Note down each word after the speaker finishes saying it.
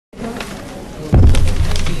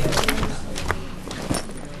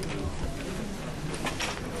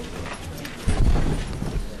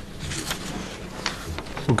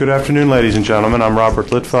Good afternoon, ladies and gentlemen. I'm Robert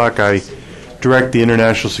Litvak. I direct the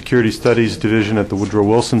International Security Studies Division at the Woodrow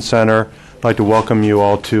Wilson Center. I'd like to welcome you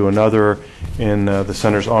all to another in the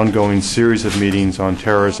Center's ongoing series of meetings on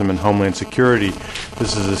terrorism and homeland security.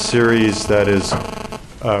 This is a series that is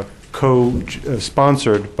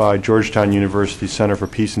co-sponsored by Georgetown University Center for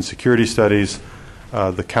Peace and Security Studies,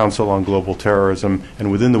 the Council on Global Terrorism, and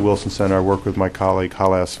within the Wilson Center I work with my colleague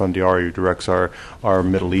Hala Asfandiari, who directs our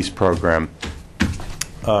Middle East program.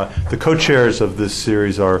 The co-chairs of this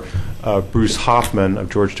series are Bruce Hoffman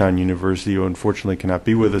of Georgetown University, who unfortunately cannot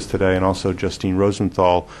be with us today, and also Justine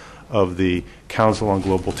Rosenthal of the Council on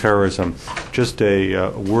Global Terrorism. Just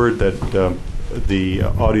a word that the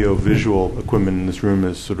audio-visual equipment in this room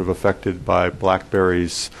is sort of affected by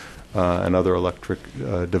Blackberries and other electric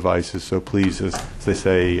devices, so please, as they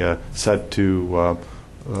say, set to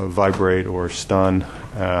vibrate or stun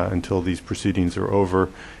until these proceedings are over,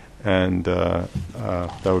 and that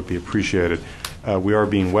would be appreciated. We are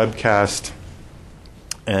being webcast,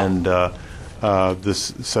 and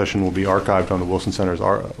this session will be archived on the Wilson Center's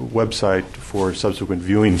website for subsequent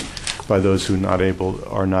viewing by those who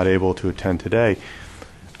are not able to attend today.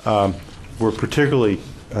 We're particularly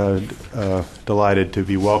delighted to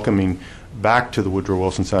be welcoming back to the Woodrow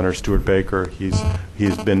Wilson Center Stewart Baker. He's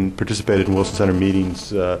been participated in Wilson Center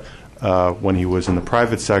meetings when he was in the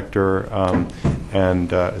private sector,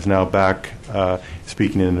 and is now back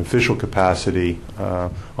speaking in an official capacity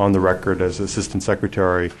on the record as Assistant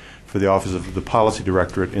Secretary for the Office of the Policy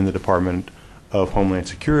Directorate in the Department of Homeland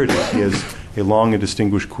Security. He has a long and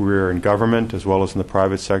distinguished career in government as well as in the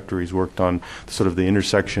private sector. He's worked on sort of the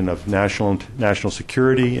intersection of national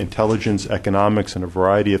security, intelligence, economics, and a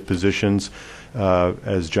variety of positions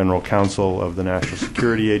as General Counsel of the National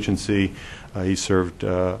Security Agency. He served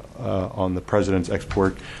on the President's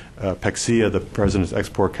PECSIA, the President's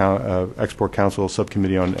Export Council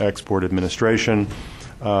Subcommittee on Export Administration,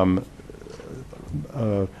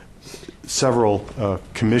 several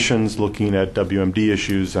commissions looking at WMD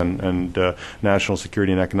issues and national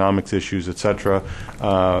security and economics issues, etc.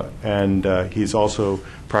 And he's also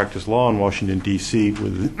practiced law in Washington, D.C.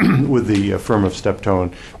 with the firm of Steptoe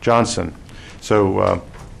and Johnson. So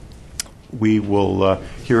we will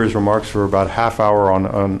hear his remarks for about a half hour on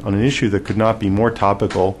an issue that could not be more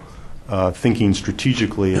topical, thinking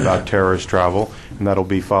strategically about terrorist travel, and that'll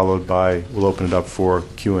be followed by, we'll open it up for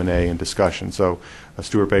Q&A and discussion. So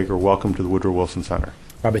Stewart Baker, welcome to the Woodrow Wilson Center.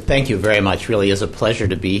 Robert, thank you very much. Really is a pleasure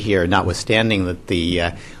to be here, notwithstanding that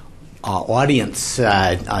the audience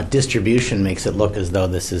distribution makes it look as though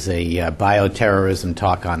this is a bioterrorism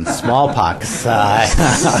talk on smallpox.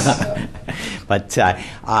 But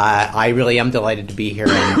I really am delighted to be here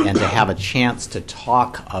and to have a chance to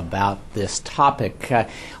talk about this topic.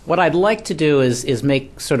 What I'd like to do is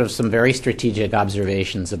make sort of some very strategic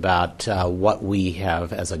observations about what we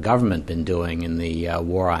have as a government been doing in the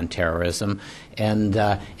war on terrorism, and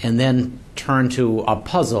then turn to a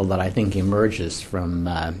puzzle that I think emerges from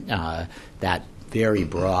that very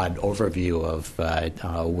broad overview of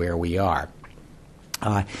where we are.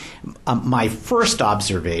 My first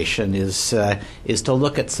observation is to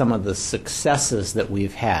look at some of the successes that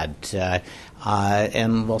we've had,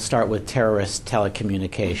 and we'll start with terrorist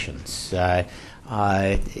telecommunications.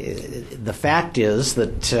 The fact is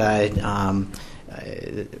that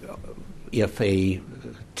if a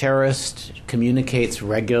terrorist communicates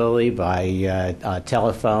regularly by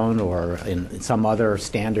telephone or in some other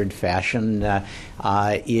standard fashion,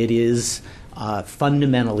 it is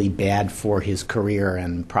fundamentally bad for his career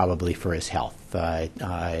and probably for his health.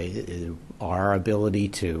 Our ability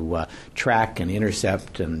to track and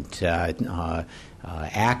intercept and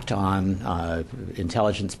act on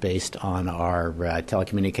intelligence based on our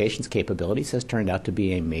telecommunications capabilities has turned out to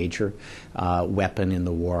be a major weapon in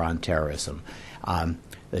the war on terrorism.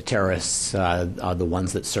 The terrorists are the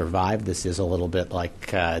ones that survive. This is a little bit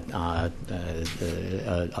like a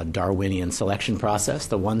Darwinian selection process.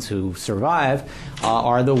 The ones who survive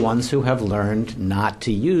are the ones who have learned not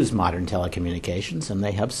to use modern telecommunications, and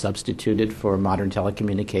they have substituted for modern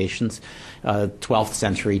telecommunications 12th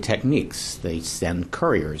century techniques. They send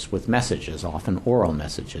couriers with messages, often oral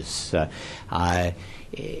messages.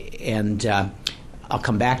 And I'll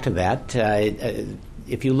come back to that.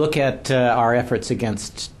 If you look at our efforts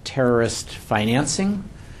against terrorist financing,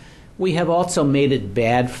 we have also made it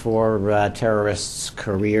bad for terrorists'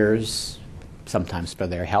 careers, sometimes for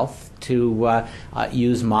their health, to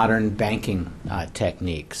use modern banking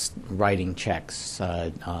techniques, writing checks,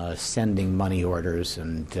 sending money orders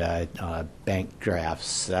and bank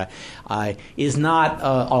drafts, is not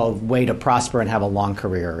a way to prosper and have a long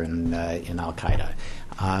career in Al-Qaeda.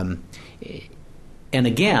 And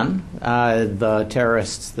again, the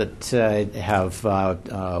terrorists that have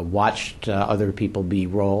watched other people be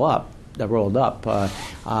rolled up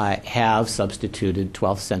have substituted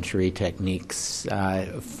 12th century techniques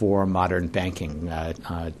for modern banking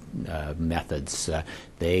methods.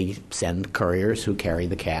 They send couriers who carry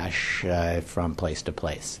the cash from place to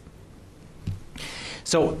place.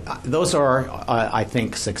 So those are, I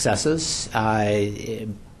think, successes.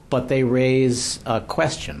 But they raise a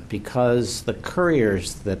question, because the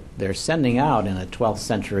couriers that they're sending out in a 12th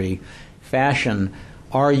century fashion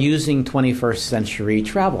are using 21st century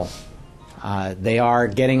travel. They are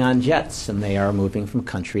getting on jets and they are moving from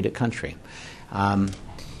country to country,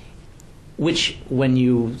 which, when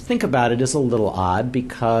you think about it, is a little odd,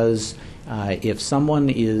 because if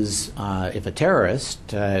a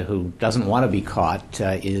terrorist who doesn't want to be caught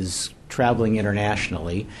is traveling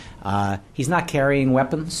internationally, he's not carrying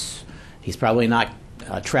weapons. He's probably not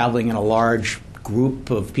traveling in a large group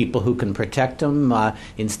of people who can protect him.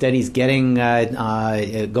 Instead, he's going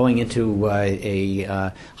into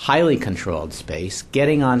a highly controlled space,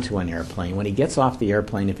 getting onto an airplane. When he gets off the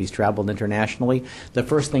airplane, if he's traveled internationally, the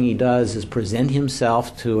first thing he does is present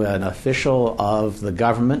himself to an official of the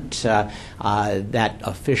government. That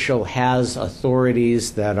official has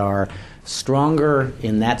authorities that are stronger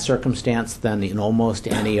in that circumstance than in almost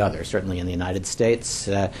any other. Certainly in the United States,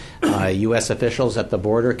 U.S. officials at the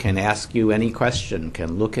border can ask you any question,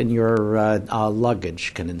 can look in your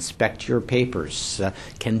luggage, can inspect your papers,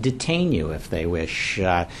 can detain you if they wish.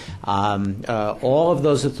 All of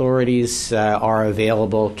those authorities are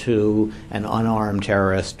available to an unarmed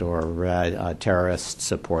terrorist or a terrorist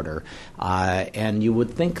supporter. And you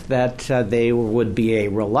would think that they would be a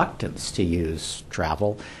reluctance to use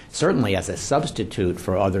travel, certainly as a substitute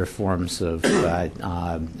for other forms of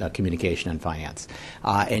communication and finance.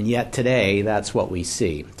 And yet today, that's what we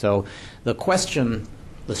see. So the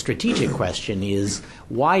strategic question is,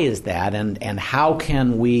 why is that, and how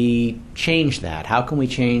can we change that? How can we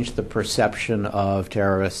change the perception of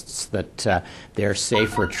terrorists that they're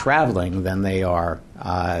safer traveling than they are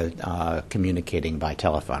communicating by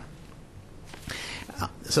telephone?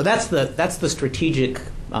 So that's the strategic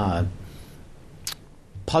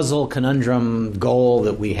puzzle, conundrum, goal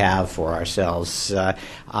that we have for ourselves.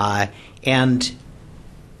 And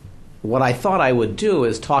what I thought I would do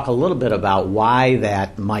is talk a little bit about why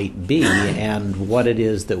that might be and what it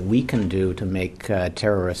is that we can do to make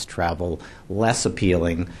terrorist travel less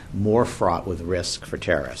appealing, more fraught with risk for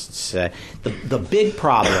terrorists. The big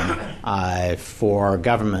problem for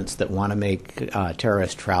governments that want to make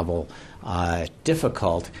terrorist travel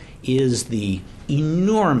difficult is the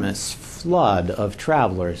enormous flood of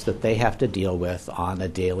travelers that they have to deal with on a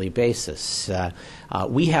daily basis.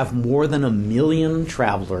 We have more than 1 million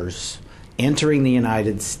travelers entering the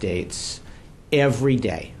United States every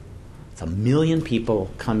day. It's 1 million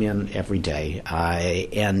people come in every day,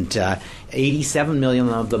 and 87 million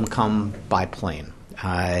of them come by plane.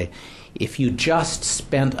 If you just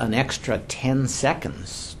spent an extra 10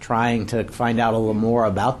 seconds trying to find out a little more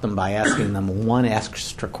about them by asking them one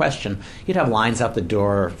extra question, you'd have lines out the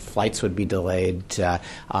door, flights would be delayed,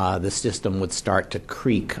 the system would start to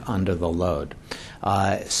creak under the load.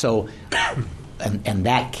 And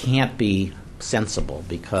that can't be sensible,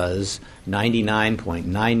 because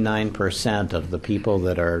 99.99% of the people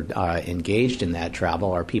that are engaged in that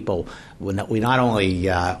travel are people we not only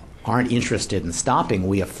aren't interested in stopping,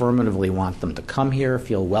 we affirmatively want them to come here,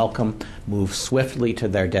 feel welcome, move swiftly to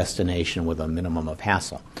their destination with a minimum of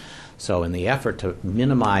hassle. So in the effort to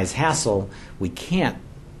minimize hassle, we can't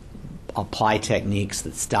apply techniques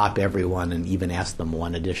that stop everyone and even ask them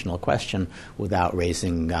one additional question without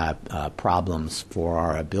raising problems for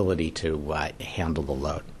our ability to handle the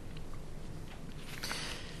load.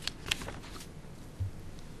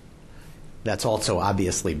 That's also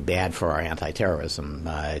obviously bad for our anti-terrorism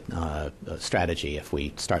strategy if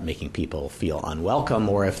we start making people feel unwelcome,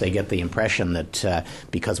 or if they get the impression that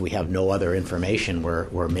because we have no other information,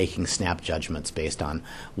 we're making snap judgments based on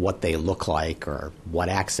what they look like or what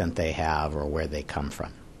accent they have or where they come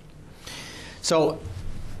from. So,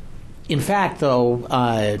 in fact, though,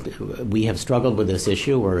 we have struggled with this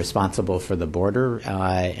issue. We're responsible for the border,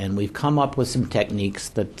 and we've come up with some techniques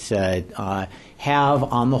that have,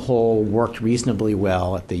 on the whole, worked reasonably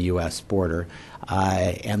well at the U.S. border,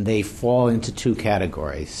 and they fall into two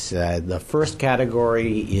categories. The first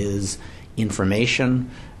category is information,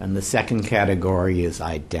 and the second category is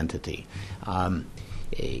identity.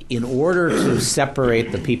 in order to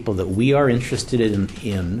separate the people that we are interested in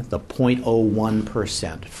the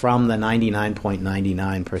 0.01% from the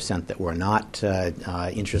 99.99% that we're not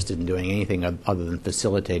interested in doing anything other than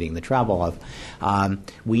facilitating the travel of,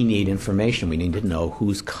 we need information. We need to know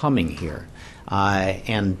who's coming here.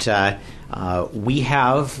 We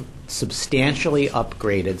have substantially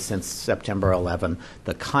upgraded since September 11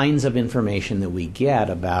 the kinds of information that we get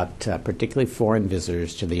about particularly foreign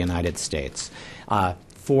visitors to the United States.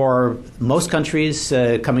 For most countries,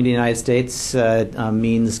 coming to the United States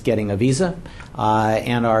means getting a visa,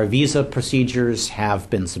 and our visa procedures have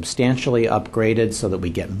been substantially upgraded so that we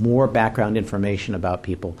get more background information about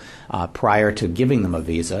people prior to giving them a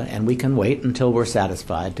visa, and we can wait until we're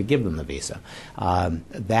satisfied to give them the visa.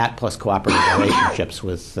 That plus cooperative relationships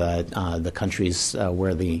with the countries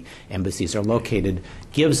where the embassies are located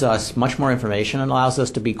gives us much more information and allows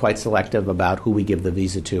us to be quite selective about who we give the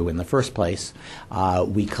visa to in the first place.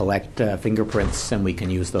 We collect fingerprints, and we can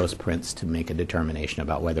use those prints to make a determination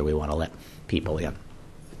about whether we want to let people in.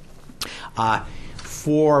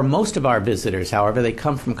 For most of our visitors, however, they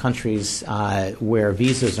come from countries where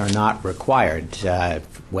visas are not required.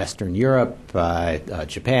 Western Europe,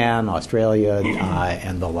 Japan, Australia,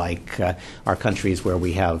 and the like are countries where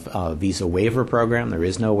we have a visa waiver program. There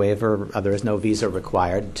is no waiver, there is no visa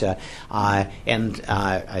required. As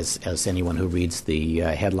anyone who reads the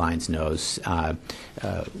headlines knows,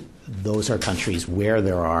 those are countries where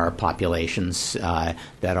there are populations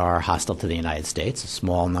that are hostile to the United States, a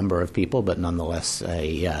small number of people, but nonetheless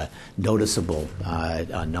a noticeable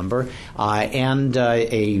number.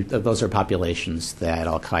 Those are populations that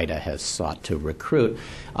al-Qaeda has sought to recruit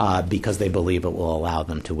because they believe it will allow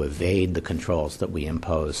them to evade the controls that we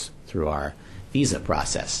impose through our visa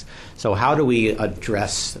process. So how do we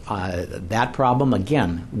address that problem?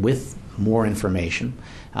 Again, with more information.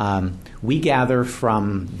 We gather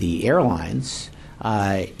from the airlines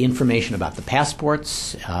information about the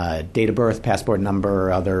passports, date of birth, passport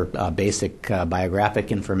number, other basic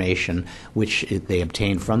biographic information, which they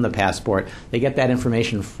obtain from the passport. They get that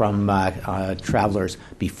information from travelers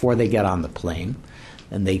before they get on the plane,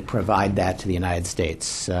 and they provide that to the United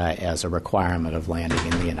States as a requirement of landing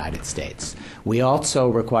in the United States. We also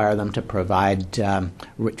require them to provide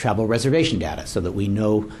travel reservation data so that we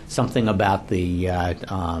know something about the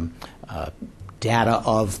data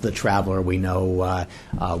of the traveler. We know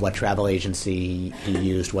what travel agency he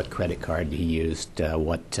used, what credit card he used,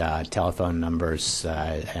 what telephone numbers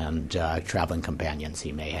and traveling companions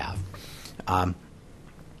he may have.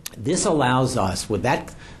 This allows us, with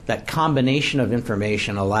that combination of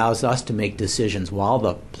information, allows us to make decisions while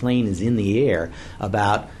the plane is in the air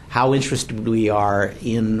about how interested we are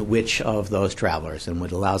in which of those travelers, and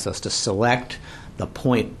it allows us to select the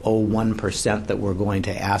 0.01% that we're going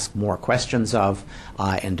to ask more questions of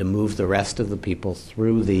and to move the rest of the people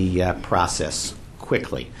through the process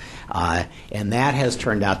quickly. And that has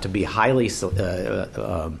turned out to be highly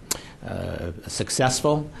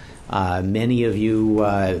successful. Many of you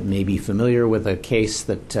may be familiar with a case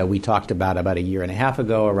that we talked about a year and a half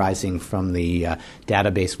ago, arising from the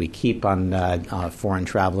database we keep on foreign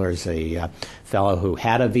travelers. A fellow who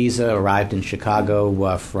had a visa arrived in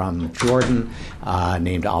Chicago from Jordan,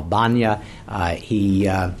 named Albania. He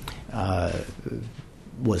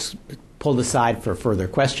was pulled aside for further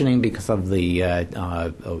questioning because of the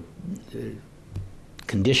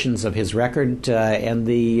conditions of his record, and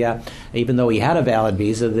even though he had a valid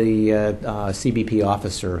visa, the CBP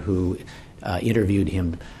officer who interviewed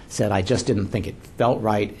him said, "I just didn't think it felt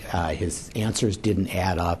right. His answers didn't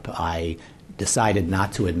add up. I decided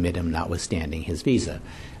not to admit him, notwithstanding his visa."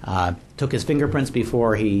 Took his fingerprints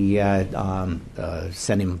before he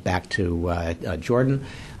sent him back to Jordan.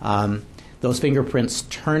 Those fingerprints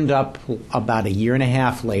turned up about a year and a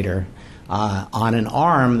half later on an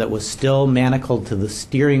arm that was still manacled to the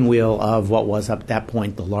steering wheel of what was at that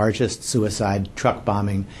point the largest suicide truck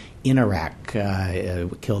bombing in Iraq.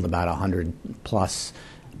 Killed about 100 plus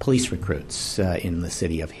police recruits in the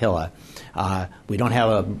city of Hilla. We don't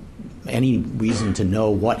have any reason to know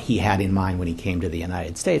what he had in mind when he came to the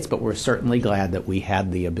United States, but we're certainly glad that we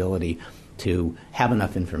had the ability to have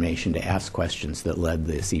enough information to ask questions that led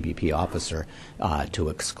the CBP officer to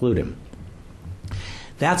exclude him.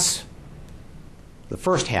 That's the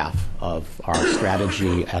first half of our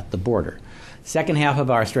strategy at the border. Second half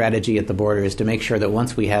of our strategy at the border is to make sure that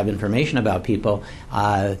once we have information about people,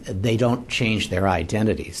 they don't change their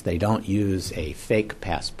identities. They don't use a fake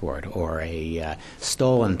passport or a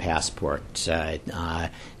stolen passport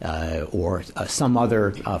or some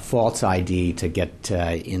other false ID to get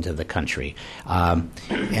into the country.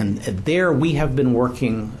 And there we have been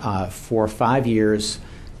working for 5 years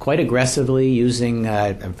quite aggressively, using,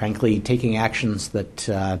 frankly, taking actions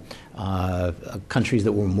that countries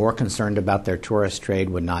that were more concerned about their tourist trade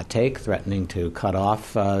would not take, threatening to cut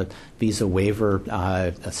off visa waiver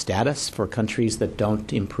status for countries that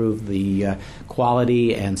don't improve the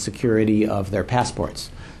quality and security of their passports.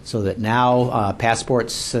 So that now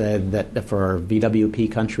passports that for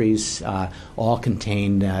VWP countries all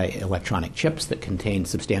contain electronic chips that contain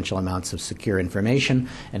substantial amounts of secure information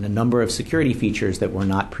and a number of security features that were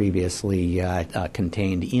not previously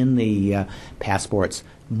contained in the passports.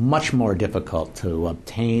 Much more difficult to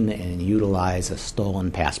obtain and utilize a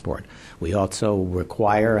stolen passport. We also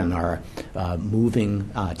require and are moving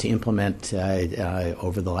to implement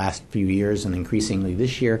over the last few years and increasingly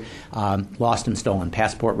this year lost and stolen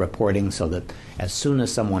passport reporting, so that as soon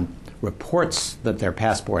as someone reports that their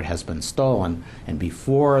passport has been stolen, and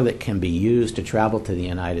before that can be used to travel to the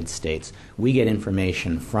United States, we get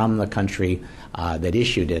information from the country that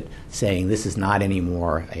issued it saying this is not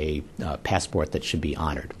anymore a passport that should be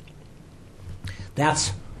honored.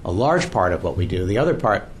 That's a large part of what we do. The other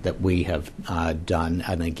part that we have done,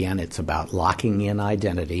 and again it's about locking in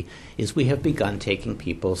identity, is we have begun taking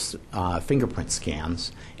people's fingerprint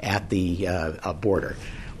scans at the border.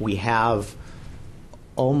 We have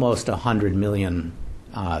almost 100 million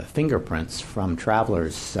fingerprints from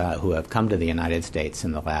travelers who have come to the United States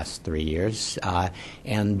in the last 3 years.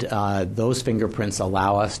 And those fingerprints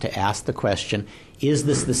allow us to ask the question, is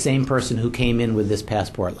this the same person who came in with this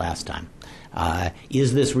passport last time?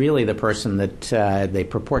 Is this really the person that they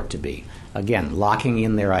purport to be? Again, locking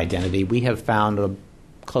in their identity. We have found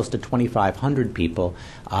close to 2,500 people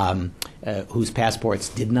whose passports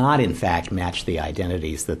did not, in fact, match the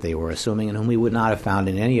identities that they were assuming, and whom we would not have found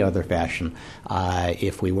in any other fashion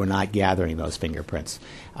if we were not gathering those fingerprints.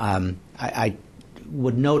 I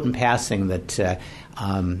would note in passing that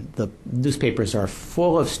the newspapers are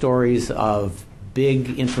full of stories of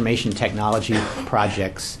big information technology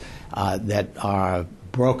projects that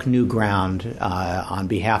broke new ground on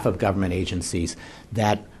behalf of government agencies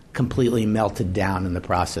that completely melted down in the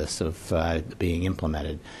process of being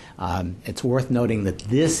implemented. It's worth noting that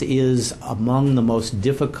this is among the most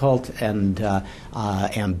difficult and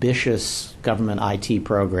ambitious government IT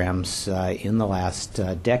programs in the last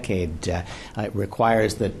decade. It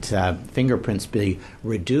requires that fingerprints be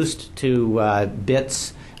reduced to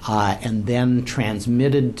bits and then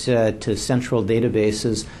transmitted to central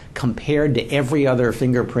databases, compared to every other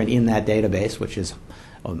fingerprint in that database, which is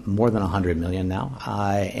more than 100 million now,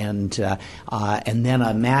 and then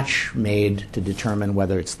a match made to determine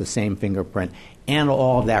whether it's the same fingerprint, and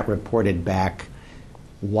all of that reported back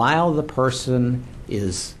while the person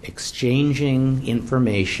is exchanging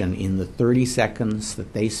information in the 30 seconds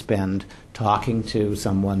that they spend talking to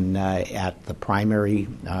someone at the primary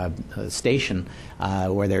station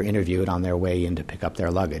where they're interviewed on their way in to pick up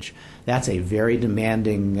their luggage. That's a very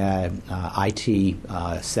demanding IT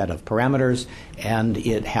set of parameters, and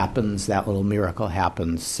it happens, that little miracle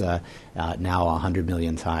happens now 100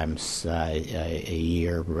 million times a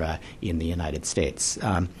year in the United States.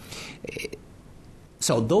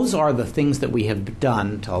 So those are the things that we have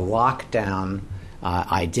done to lock down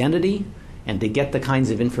identity and to get the kinds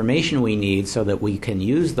of information we need so that we can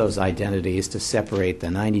use those identities to separate the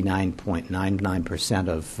 99.99%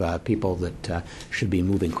 of people that should be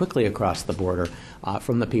moving quickly across the border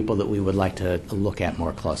from the people that we would like to look at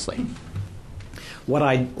more closely. What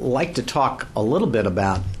I'd like to talk a little bit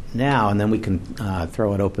about now, and then we can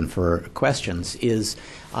throw it open for questions, is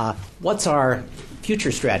what's our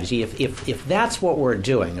future strategy? If that's what we're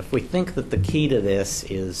doing, if we think that the key to this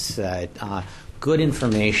is good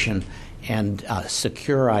information and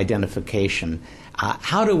secure identification,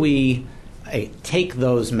 how do we take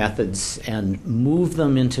those methods and move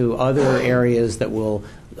them into other areas that will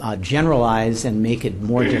generalize and make it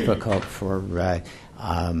more difficult for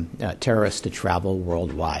terrorists to travel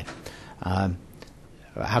worldwide?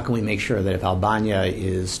 How can we make sure that if Albania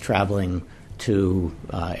is traveling to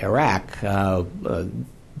Iraq,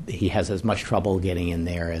 he has as much trouble getting in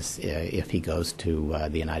there as if he goes to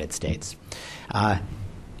the United States?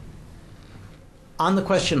 On the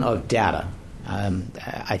question of data,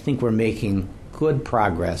 I think we're making good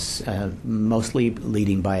progress, mostly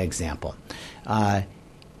leading by example.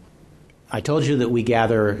 I told you that we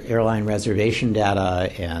gather airline reservation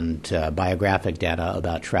data and biographic data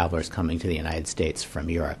about travelers coming to the United States from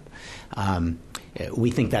Europe.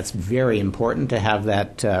 We think that's very important to have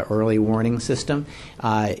that early warning system.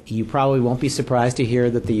 You probably won't be surprised to hear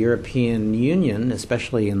that the European Union,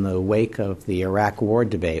 especially in the wake of the Iraq War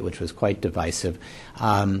debate, which was quite divisive,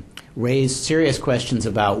 raised serious questions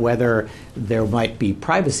about whether there might be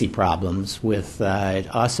privacy problems with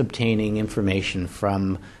us obtaining information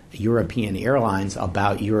from European airlines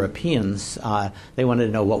about Europeans. They wanted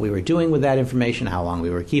to know what we were doing with that information, how long we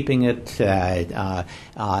were keeping it,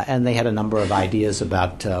 and they had a number of ideas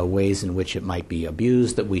about ways in which it might be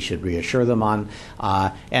abused that we should reassure them on.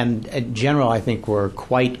 And in general, I think we're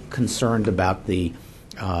quite concerned about the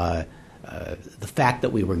fact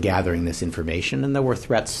that we were gathering this information, and there were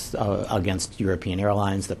threats against European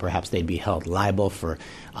airlines that perhaps they'd be held liable for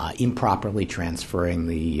improperly transferring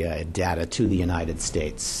the data to the United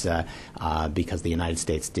States because the United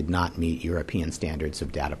States did not meet European standards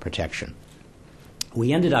of data protection.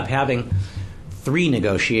 We ended up having 3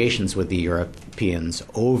 negotiations with the Europeans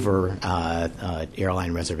over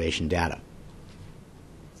airline reservation data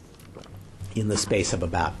in the space of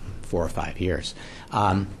about 4 or 5 years.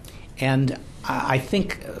 And I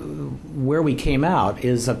think where we came out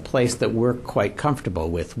is a place that we're quite comfortable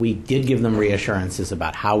with. We did give them reassurances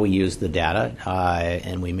about how we used the data,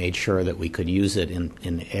 and we made sure that we could use it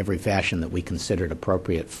in every fashion that we considered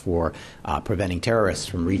appropriate for preventing terrorists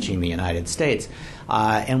from reaching the United States.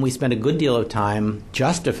 And we spent a good deal of time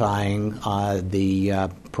justifying the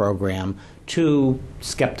program to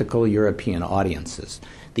skeptical European audiences.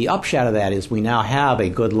 The upshot of that is we now have a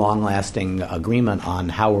good, long-lasting agreement on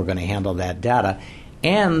how we're going to handle that data,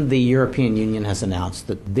 and the European Union has announced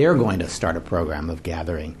that they're going to start a program of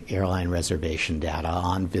gathering airline reservation data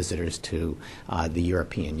on visitors to the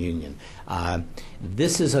European Union.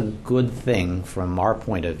 This is a good thing from our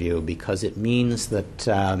point of view because it means that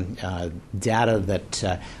data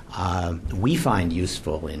that we find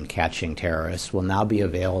useful in catching terrorists will now be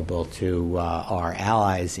available to our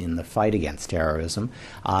allies in the fight against terrorism,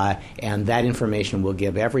 and that information will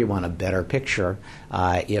give everyone a better picture.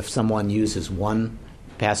 If someone uses one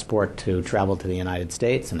passport to travel to the United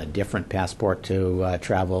States and a different passport to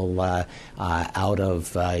travel out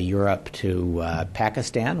of Europe to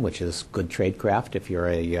Pakistan, which is good tradecraft if you're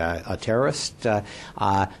a terrorist,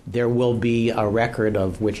 there will be a record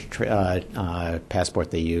of which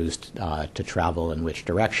passport they used to travel in which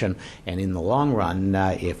direction. And in the long run,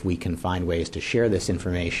 if we can find ways to share this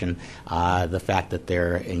information, the fact that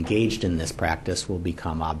they're engaged in this practice will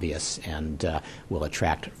become obvious and will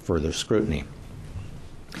attract further scrutiny.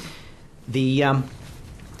 The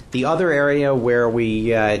other area where we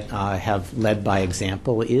have led by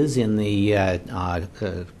example is in the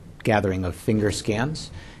gathering of finger scans.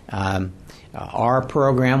 Our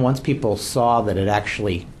program, once people saw that it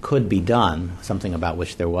actually could be done, something about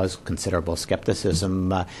which there was considerable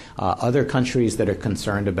skepticism, other countries that are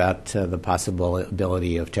concerned about the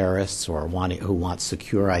possibility of terrorists or who want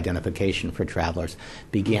secure identification for travelers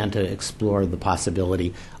began to explore the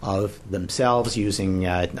possibility of themselves using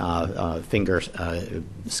finger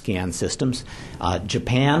scan systems.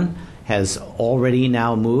 Japan has already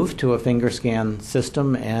now moved to a finger scan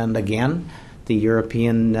system, and again, the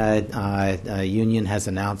European Union has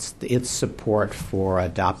announced its support for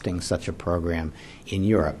adopting such a program in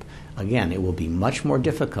Europe. Again, it will be much more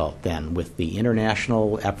difficult then with the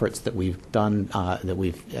international efforts that we've done, that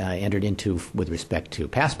we've entered into with respect to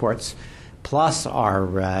passports, plus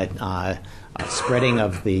our spreading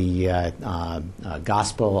of the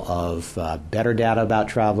gospel of better data about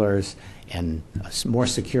travelers and more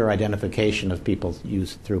secure identification of people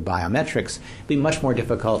used through biometrics. It'd be much more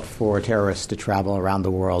difficult for terrorists to travel around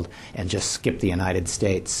the world and just skip the United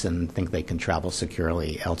States and think they can travel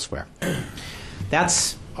securely elsewhere.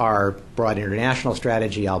 That's our broad international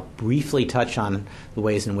strategy. I'll briefly touch on the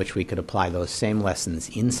ways in which we could apply those same lessons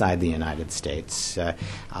inside the United States.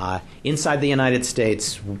 Inside the United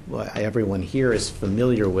States, everyone here is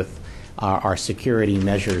familiar with our security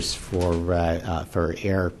measures for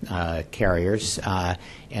air carriers,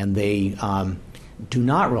 and they do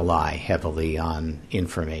not rely heavily on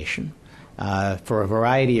information. For a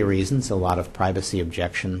variety of reasons, a lot of privacy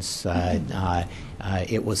objections.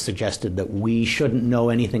 It was suggested that we shouldn't know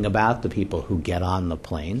anything about the people who get on the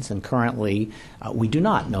planes, and currently we do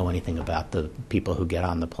not know anything about the people who get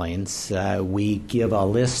on the planes. We give a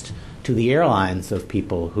list to the airlines of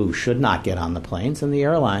people who should not get on the planes, and the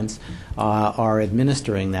airlines are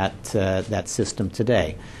administering that system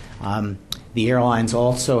today. The airlines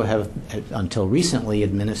also have, until recently,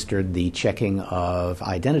 administered the checking of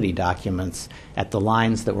identity documents at the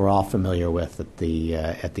lines that we're all familiar with at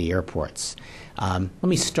the airports. Let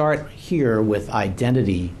me start here with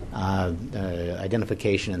identity,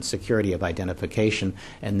 identification and security of identification,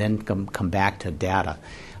 and then come back to data.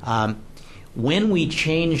 When we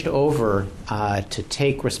changed over to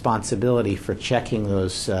take responsibility for checking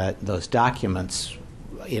those documents,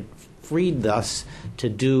 it freed us to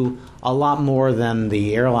do a lot more than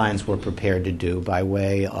the airlines were prepared to do by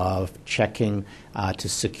way of checking to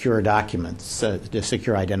secure documents, to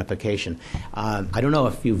secure identification. I don't know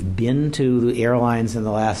if you've been to the airlines in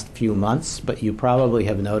the last few months, but you probably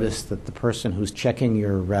have noticed that the person who's checking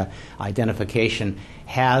your identification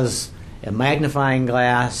has a magnifying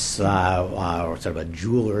glass or sort of a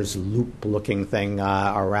jeweler's loop-looking thing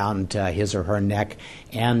around his or her neck,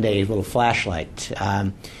 and a little flashlight.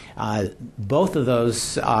 Both of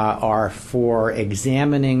those are for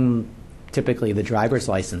examining typically the driver's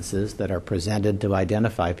licenses that are presented to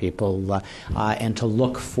identify people and to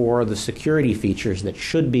look for the security features that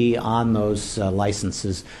should be on those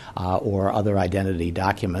licenses or other identity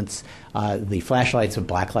documents. The flashlight's a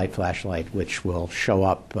blacklight flashlight, which will show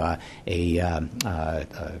up a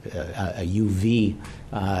UV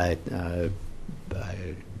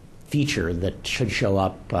feature that should show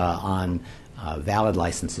up on valid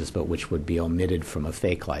licenses, but which would be omitted from a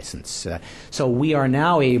fake license. So we are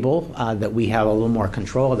now able, that we have a little more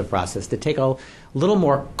control of the process, to take a little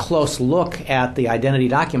more close look at the identity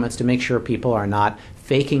documents to make sure people are not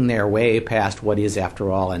faking their way past what is,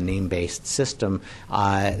 after all, a name-based system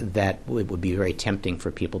that it would be very tempting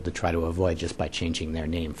for people to try to avoid just by changing their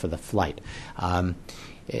name for the flight.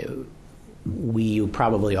 You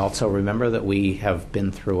probably also remember that we have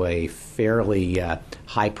been through a fairly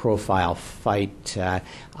high-profile fight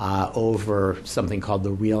over something called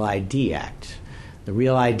the Real ID Act. The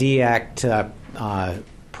Real ID Act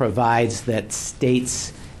provides that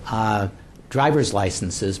states' driver's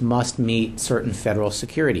licenses must meet certain federal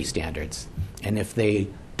security standards. And if they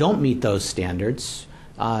don't meet those standards,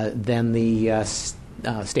 then the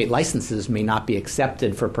state licenses may not be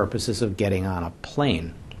accepted for purposes of getting on a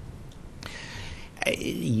plane.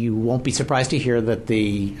 You won't be surprised to hear that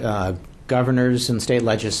the governors and state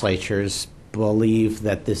legislatures believe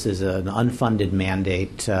that this is an unfunded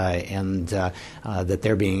mandate and that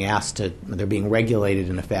they're being regulated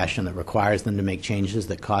in a fashion that requires them to make changes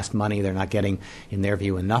that cost money. They're not getting, in their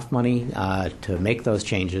view, enough money to make those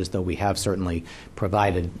changes, though we have certainly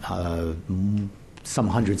provided some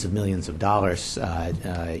hundreds of millions of dollars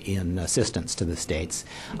in assistance to the states.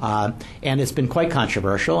 And it's been quite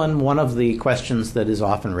controversial, and one of the questions that is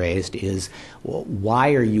often raised is, well,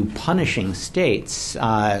 why are you punishing states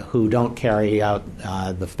who don't carry out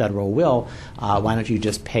the federal will? Why don't you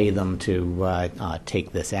just pay them to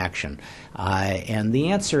take this action? And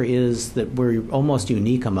the answer is that we're almost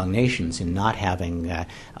unique among nations in not having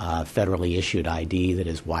federally issued ID that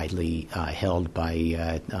is widely held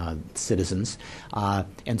by citizens.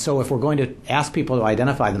 And so if we're going to ask people to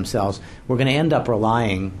identify themselves, we're going to end up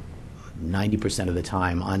relying 90% of the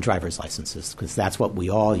time on driver's licenses, because that's what we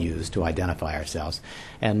all use to identify ourselves.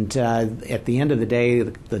 And at the end of the day,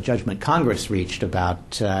 the judgment Congress reached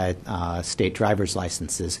about state driver's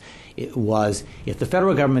licenses, it was, if the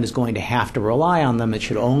federal government is going to have to rely on them, it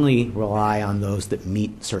should only rely on those that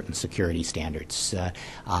meet certain security standards.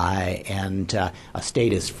 And a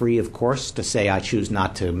state is free, of course, to say, I choose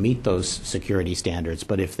not to meet those security standards.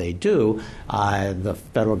 But if they do, the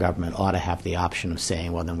federal government ought to have the option of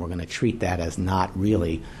saying, well, then we're going to treat that as not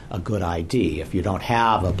really a good ID. If you don't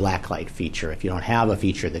have a blacklight feature, if you don't have a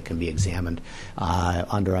feature that can be examined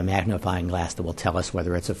under a magnifying glass that will tell us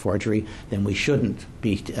whether it's a forgery, then we shouldn't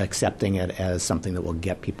be accepting it as something that will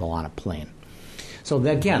get people on a plane. So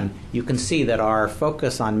again, you can see that our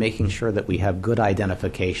focus on making sure that we have good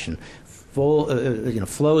identification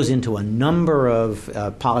flows into a number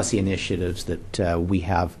of policy initiatives that we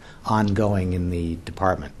have ongoing in the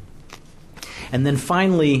department. And then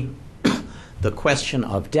finally, the question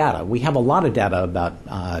of data. We have a lot of data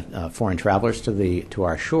about foreign travelers to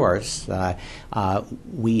our shores.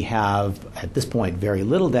 We have, at this point, very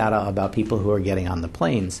little data about people who are getting on the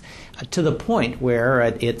planes, to the point where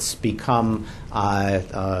it's become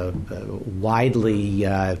widely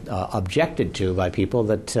objected to by people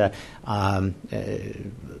that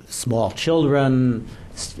small children,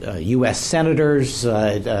 U.S. senators,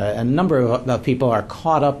 a number of people are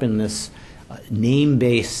caught up in this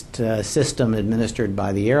name-based system administered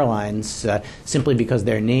by the airlines simply because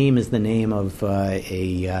their name is the name of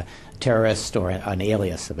a terrorist or an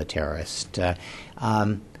alias of a terrorist.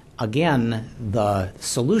 again, the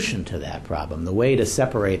solution to that problem, the way to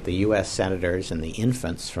separate the U.S. senators and the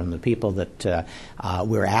infants from the people that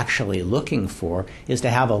we're actually looking for, is to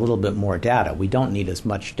have a little bit more data. We don't need as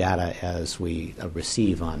much data as we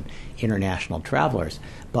receive on international travelers,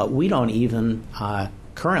 but we don't even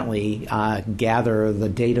currently gather the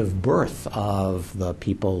date of birth of the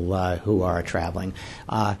people who are traveling,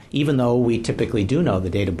 even though we typically do know the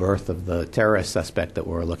date of birth of the terrorist suspect that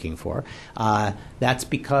we're looking for. That's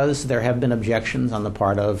because there have been objections on the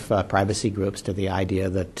part of privacy groups to the idea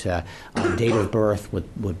that date of birth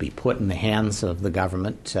would be put in the hands of the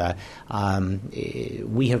government.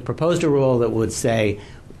 We have proposed a rule that would say,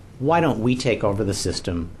 why don't we take over the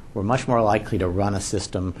system? We're much more likely to run a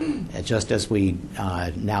system, just as we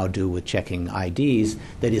now do with checking IDs,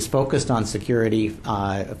 that is focused on security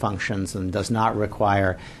functions and does not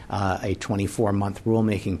require a 24-month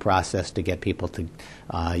rulemaking process to get people to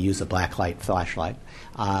use a blacklight flashlight.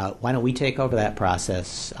 Why don't we take over that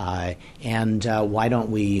process, and why don't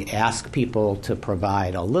we ask people to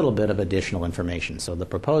provide a little bit of additional information? So the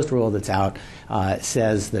proposed rule that's out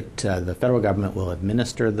says that the federal government will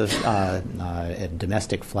administer the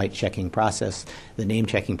domestic flight checking process, the name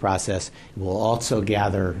checking process. Will also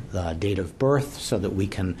gather the date of birth so that we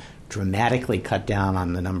can dramatically cut down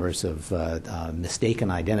on the numbers of mistaken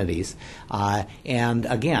identities, and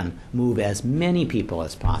again, move as many people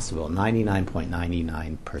as possible,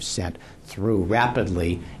 99.99%, through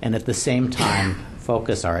rapidly, and at the same time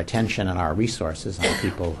focus our attention and our resources on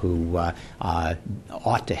people who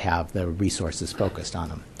ought to have the resources focused on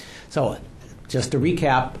them. So, just to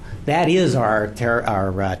recap, that is our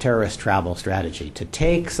terrorist travel strategy, to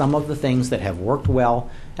take some of the things that have worked well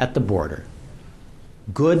at the border,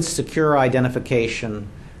 good, secure identification,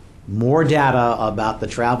 more data about the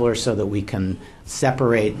travelers so that we can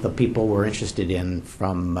separate the people we're interested in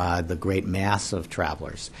from the great mass of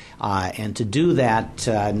travelers. And to do that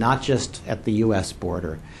not just at the U.S.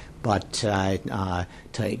 border, but to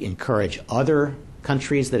encourage other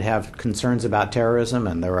countries that have concerns about terrorism,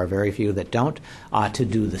 and there are very few that don't, to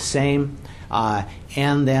do the same.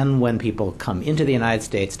 And then when people come into the United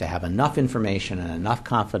States, to have enough information and enough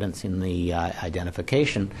confidence in the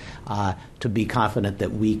identification to be confident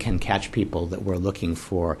that we can catch people that we're looking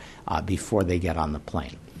for before they get on the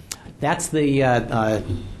plane. That's the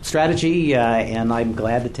strategy, and I'm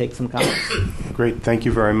glad to take some comments. Great. Thank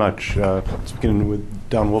you very much. Let's begin with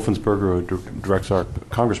Don Wolfensberger, who directs our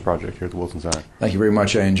Congress project here at the Wilson Center. Thank you very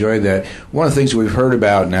much. I enjoyed that. One of the things we've heard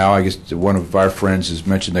about now, I guess one of our friends has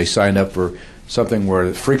mentioned they signed up for something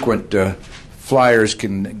where frequent flyers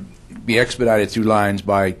can be expedited through lines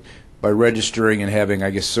by registering and having, I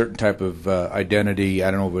guess, certain type of identity.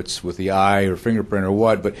 I don't know if it's with the eye or fingerprint or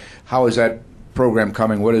what, but how is that program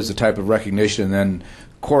coming? What is the type of recognition? And then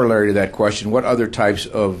corollary to that question, what other types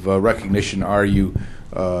of recognition are you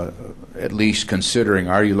at least considering?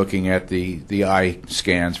 Are you looking at the eye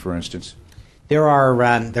scans, for instance? There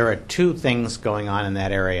are two things going on in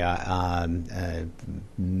that area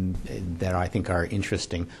that I think are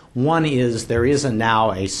interesting. One is there is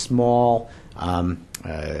now a small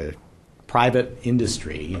private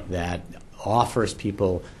industry that offers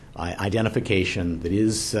people identification that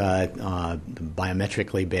is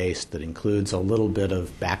biometrically based, that includes a little bit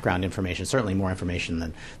of background information, certainly more information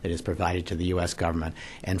than that is provided to the U.S. government.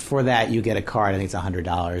 And for that, you get a card. I think it's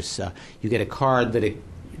 $100. You get a card that it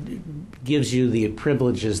gives you the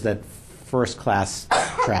privileges that first-class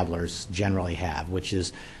travelers generally have, which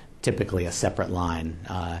is typically a separate line.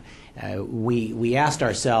 We asked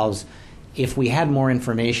ourselves, if we had more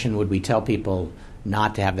information, would we tell people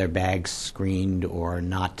not to have their bags screened or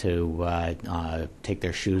not to take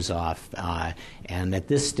their shoes off? And at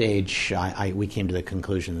this stage, we came to the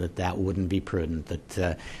conclusion that that wouldn't be prudent,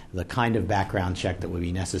 that the kind of background check that would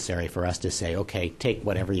be necessary for us to say, okay, take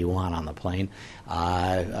whatever you want on the plane,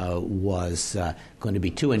 was going to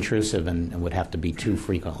be too intrusive and would have to be too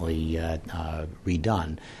frequently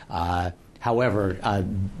redone. However,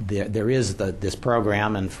 there is this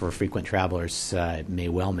program, and for frequent travelers, it may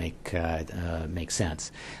well make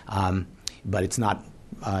sense, but it's not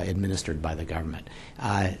administered by the government.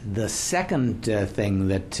 The second thing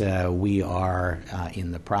that we are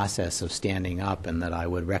in the process of standing up, and that I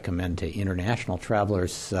would recommend to international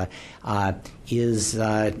travelers, is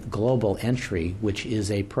Global Entry, which is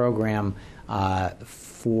a program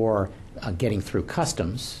for getting through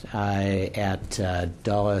customs at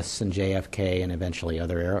Dulles and JFK and eventually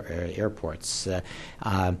other airports.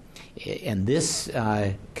 And this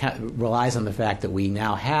relies on the fact that we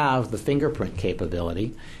now have the fingerprint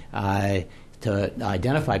capability to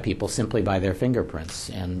identify people simply by their fingerprints.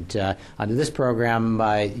 And under this program,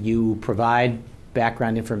 you provide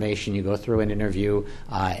background information, you go through an interview,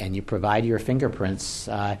 and you provide your fingerprints,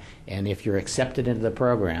 and if you're accepted into the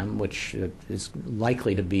program, which is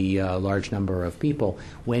likely to be a large number of people,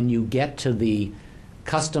 when you get to the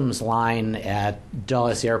customs line at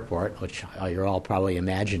Dulles Airport, which you're all probably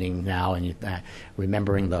imagining now and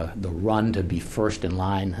remembering the run to be first in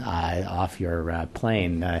line off your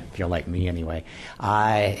plane, if you're like me anyway,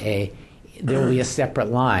 there will be a separate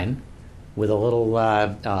line with a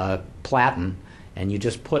little platen, and you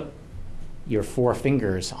just put your 4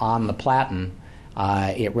 fingers on the platen.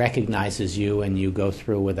 It recognizes you, and you go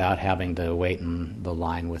through without having to wait in the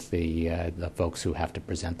line with the folks who have to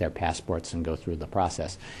present their passports and go through the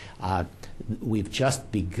process. We've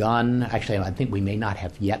just begun. Actually, I think we may not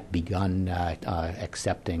have yet begun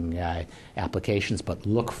accepting applications, but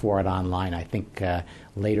look for it online. I think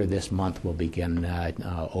later this month we'll begin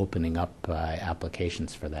opening up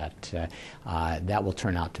applications for that. That will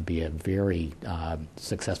turn out to be a very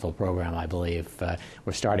successful program, I believe.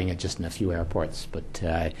 We're starting it just in a few airports, but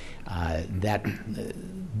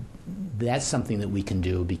that's something that we can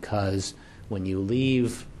do, because when you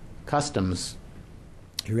leave customs,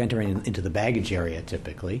 you're entering into the baggage area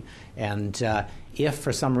typically, and if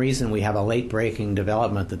for some reason we have a late-breaking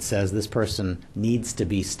development that says this person needs to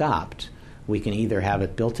be stopped, we can either have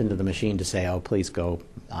it built into the machine to say, oh, please go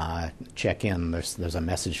check in, there's a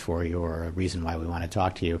message for you or a reason why we want to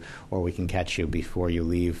talk to you, or we can catch you before you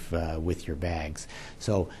leave with your bags.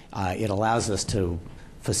 So it allows us to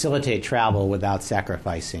facilitate travel without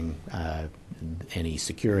sacrificing any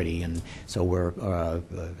security, and so we're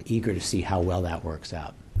eager to see how well that works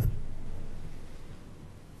out.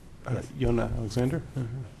 Yona Alexander?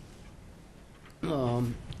 Got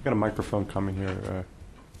a microphone coming here.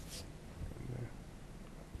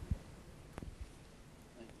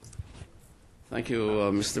 Thank you,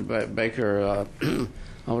 Mr. Baker.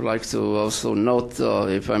 I would like to also note,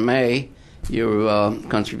 if I may, your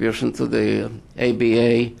contribution to the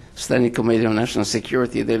ABA Standing Committee on National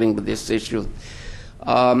Security dealing with this issue.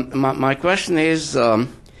 My question is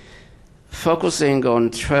focusing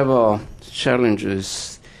on travel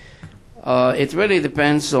challenges. It really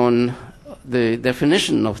depends on the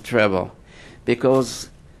definition of travel, because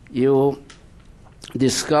you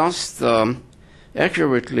discussed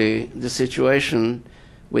accurately the situation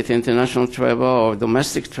with international travel or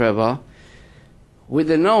domestic travel with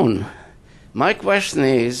the known. My question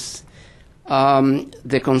is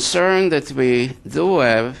the concern that we do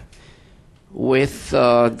have with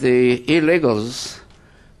the illegals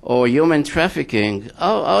or human trafficking.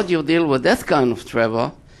 How do you deal with that kind of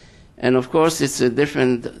travel? And of course, it's a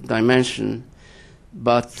different dimension,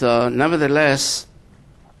 but nevertheless,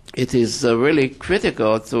 it is really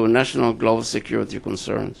critical to national global security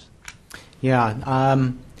concerns. Yeah.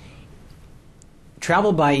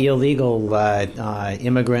 Travel by illegal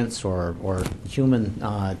immigrants or human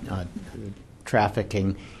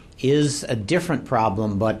trafficking is a different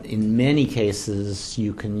problem, but in many cases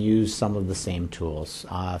you can use some of the same tools.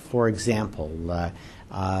 For example,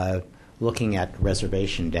 looking at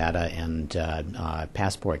reservation data and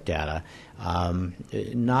passport data.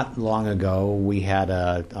 Not long ago, we had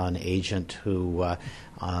an agent who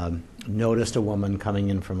noticed a woman coming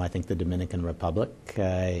in from, I think, the Dominican Republic,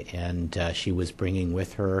 and she was bringing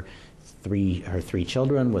with her her three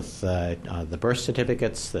children with the birth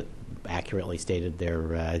certificates that accurately stated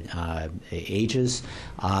their ages.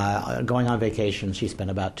 Going on vacation, she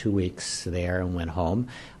spent about 2 weeks there and went home.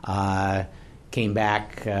 Came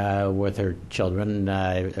back with her children,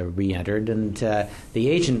 re-entered, and the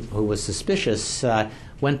agent, who was suspicious,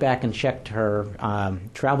 went back and checked her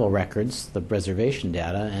travel records, the reservation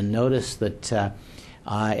data, and noticed that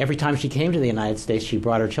every time she came to the United States, she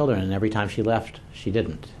brought her children, and every time she left, she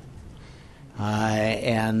didn't.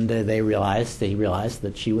 And he realized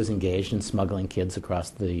that she was engaged in smuggling kids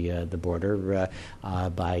across the border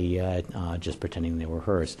by just pretending they were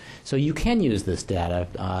hers. So you can use this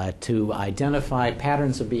data to identify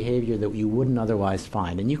patterns of behavior that you wouldn't otherwise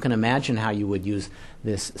find. And you can imagine how you would use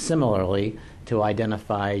this similarly to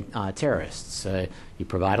identify terrorists. You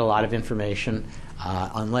provide a lot of information.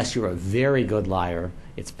 Unless you're a very good liar,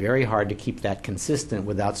 it's very hard to keep that consistent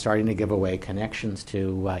without starting to give away connections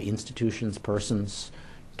to institutions, persons,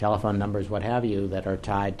 telephone numbers, what have you, that are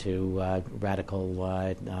tied to radical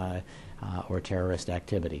or terrorist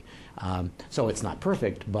activity. So it's not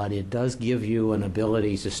perfect, but it does give you an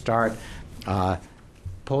ability to start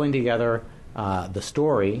pulling together the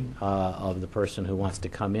story of the person who wants to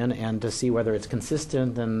come in, and to see whether it's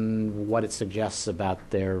consistent and what it suggests about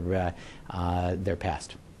their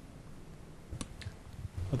past.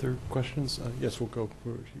 Other questions? Yes, we'll go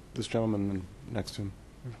for this gentleman and next to him.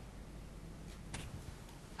 Thank you. Thank you, Mr.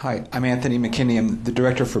 Hi, I'm Anthony McKinney. I'm the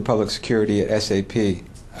Director for Public Security at SAP. A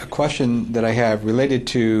question that I have related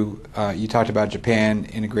to, you talked about Japan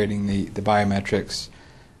integrating the biometrics.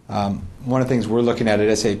 One of the things we're looking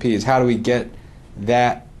at SAP is how do we get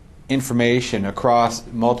that information across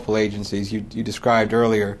multiple agencies. You described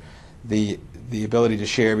earlier the ability to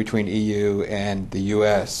share between EU and the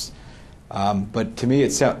U.S. But to me it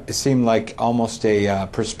seemed like almost a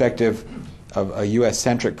perspective of a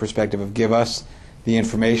U.S.-centric perspective of give us the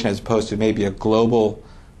information as opposed to maybe a global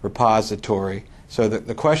repository. So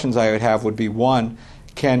the questions I would have would be, one,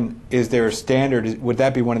 is there a standard? Would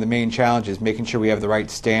that be one of the main challenges, making sure we have the right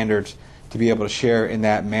standards to be able to share in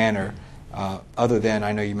that manner? Other than,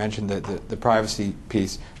 I know you mentioned the privacy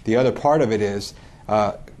piece. The other part of it is,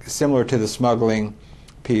 similar to the smuggling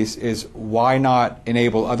piece, is why not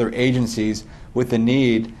enable other agencies with the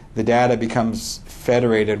need, the data becomes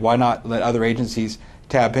federated, why not let other agencies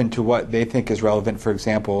tap into what they think is relevant? For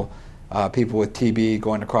example, people with TB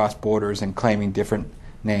going across borders and claiming different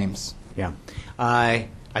names. Yeah.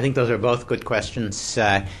 I think those are both good questions.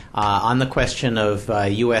 On the question of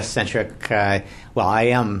U.S.-centric, well, I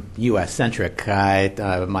am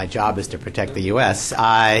U.S.-centric. My job is to protect the U.S.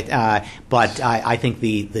 But I think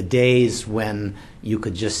the days when you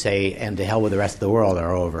could just say, and to hell with the rest of the world,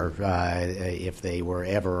 are over, if they were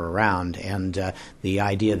ever around. And the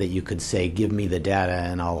idea that you could say, give me the data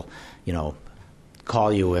and I'll,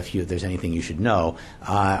 call you if there's anything you should know,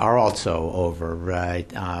 are also over.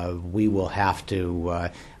 We will have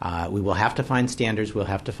to find standards. We'll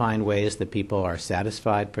have to find ways that people are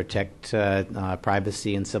satisfied, protect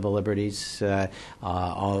privacy and civil liberties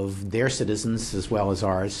of their citizens as well as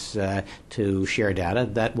ours to share data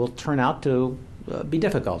that will turn out to be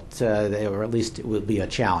difficult, or at least it will be a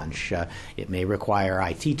challenge. It may require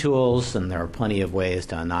IT tools, and there are plenty of ways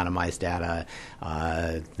to anonymize data.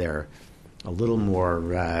 They're a little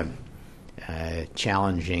more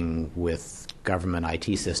challenging with government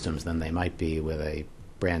IT systems than they might be with a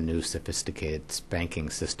brand new sophisticated banking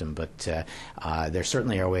system, but there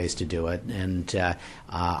certainly are ways to do it, and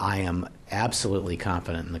I am absolutely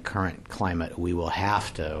confident in the current climate we will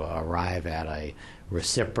have to arrive at a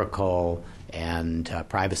reciprocal and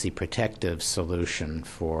privacy protective solution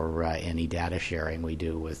for any data sharing we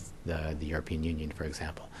do with the European Union, for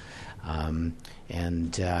example.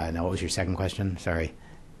 Now, what was your second question? Sorry.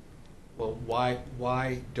 Well,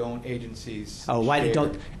 why don't agencies? Oh, why share?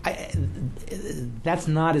 don't? That's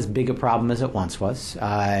not as big a problem as it once was,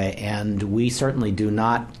 and we certainly do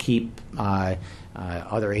not keep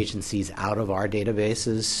other agencies out of our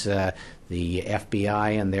databases. The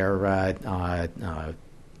FBI and their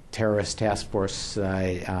terrorist task force,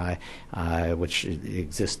 which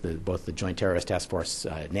exists, both the Joint Terrorist Task Force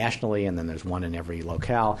nationally, and then there's one in every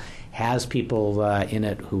locale, has people in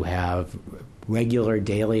it who have regular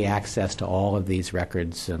daily access to all of these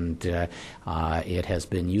records, and it has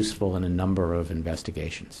been useful in a number of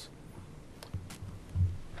investigations.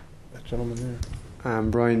 That gentleman there.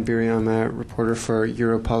 I'm Brian Beery. I'm a reporter for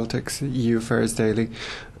Europolitics, EU Affairs Daily.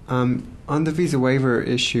 On the visa waiver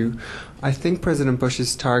issue, I think President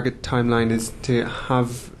Bush's target timeline is to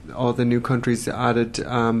have all the new countries added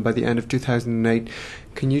by the end of 2008.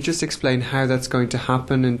 Can you just explain how that's going to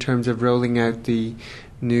happen in terms of rolling out the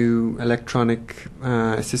new electronic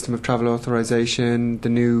system of travel authorization, the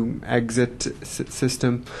new exit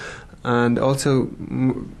system, and also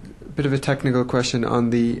a bit of a technical question on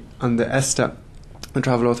the ESTA, the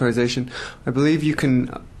travel authorization. I believe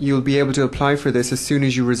you'll be able to apply for this as soon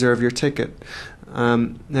as you reserve your ticket.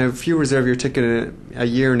 Now, if you reserve your ticket a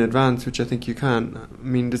year in advance, which I think you can, I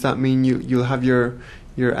mean, does that mean you'll have your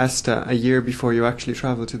ESTA a year before you actually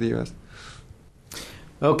travel to the US?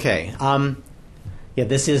 Okay. Yeah,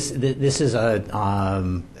 this is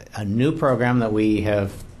a new program that we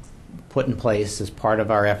have put in place as part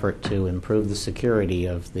of our effort to improve the security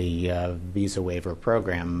of the visa waiver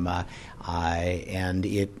program, and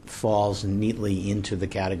it falls neatly into the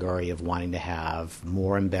category of wanting to have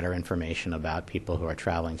more and better information about people who are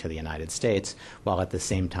traveling to the United States while at the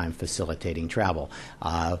same time facilitating travel.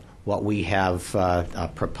 What we have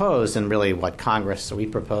proposed, and really what Congress, we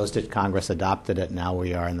proposed it, Congress adopted it, now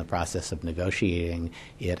we are in the process of negotiating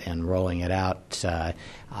it and rolling it out,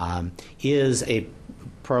 is a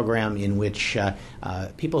program in which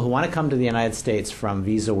people who want to come to the United States from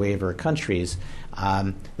visa waiver countries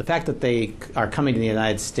The fact that they are coming to the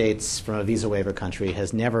United States from a visa waiver country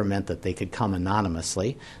has never meant that they could come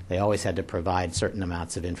anonymously. They always had to provide certain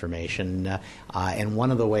amounts of information, and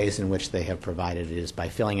one of the ways in which they have provided it is by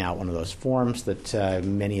filling out one of those forms that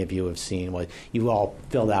many of you have seen. Well, you all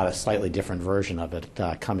filled out a slightly different version of it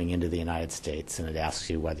coming into the United States, and it asks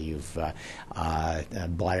you whether you've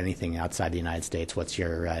bought anything outside the United States, what's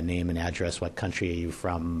your name and address, what country are you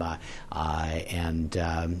from, and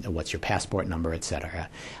what's your passport number, etc.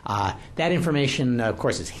 That information, of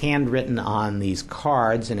course, is handwritten on these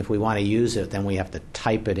cards, and if we want to use it, then we have to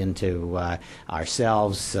type it into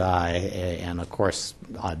ourselves and, of course,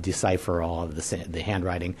 decipher all of the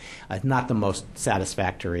handwriting. Not the most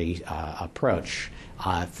satisfactory approach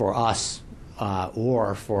for us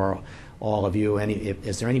or for all of you.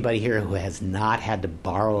 Is there anybody here who has not had to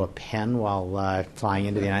borrow a pen while flying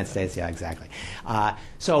into the United States? Yeah, exactly.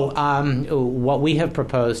 So what we have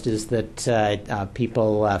proposed is that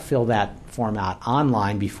people fill that form out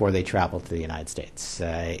online before they travel to the United States.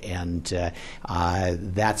 And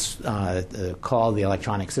that's called the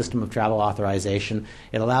Electronic System of Travel Authorization.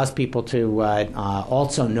 It allows people to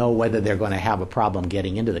also know whether they're going to have a problem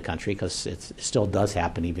getting into the country, because it still does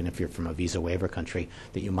happen, even if you're from a visa waiver country,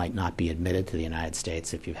 that you might not be admitted to the United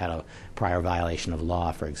States if you've had a prior violation of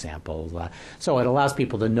law, for example. So it allows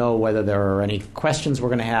people to know whether there are any questions we're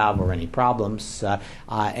going to have or any problems,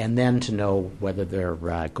 and then to know whether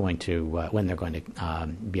they're going to when they're going to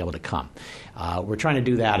be able to come. We're trying to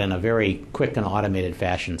do that in a very quick and automated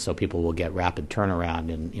fashion, so people will get rapid turnaround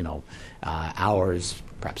in hours,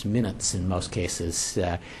 perhaps minutes in most cases.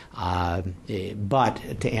 But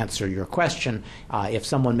to answer your question, if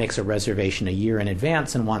someone makes a reservation a year in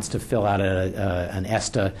advance and wants to fill out an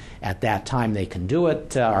ESTA at that time, they can do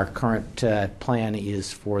it. Our current plan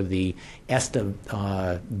is for the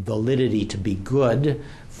ESTA validity to be good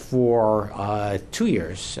for 2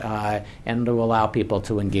 years, and to allow people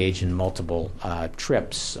to engage in multiple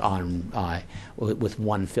trips with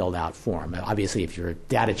one filled out form. Obviously, if your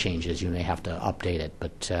data changes, you may have to update it,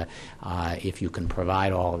 but if you can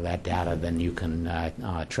provide all of that data, then you can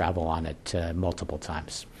travel on it multiple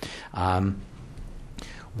times.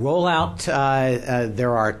 Rollout,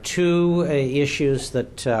 there are two issues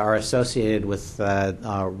that are associated with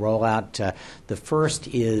rollout. The first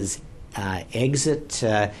is exit.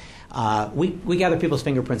 We gather people's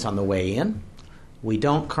fingerprints on the way in. We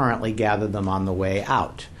don't currently gather them on the way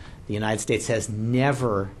out. The United States has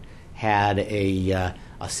never had a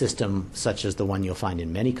system such as the one you'll find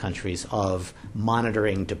in many countries of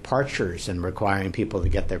monitoring departures and requiring people to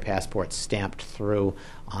get their passports stamped through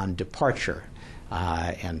on departure.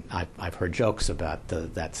 And I've heard jokes about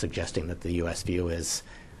that suggesting that the U.S. view is,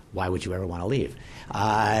 why would you ever want to leave?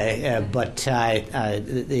 But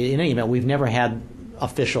in any event, we've never had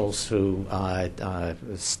officials who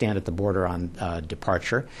stand at the border on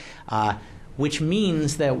departure, which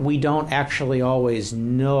means that we don't actually always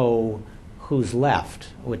know who's left,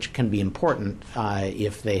 which can be important.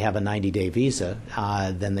 If they have a 90-day visa,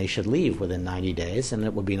 then they should leave within 90 days, and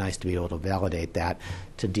it would be nice to be able to validate that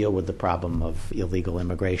to deal with the problem of illegal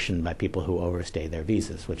immigration by people who overstay their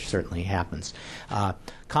visas, which certainly happens.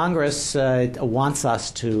 Congress wants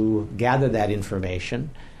us to gather that information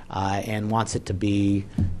and wants it to be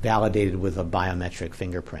validated with a biometric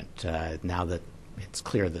fingerprint. Now that it's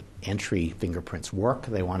clear that entry fingerprints work,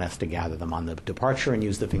 they want us to gather them on the departure and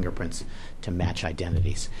use the fingerprints to match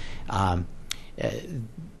identities.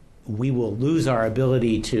 We will lose our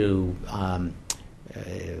ability to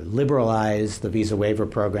liberalize the visa waiver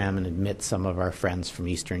program and admit some of our friends from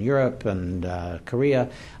Eastern Europe and Korea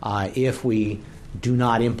if we do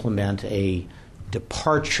not implement a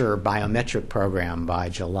departure biometric program by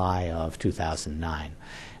July of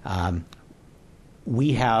 2009.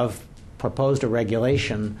 We have proposed a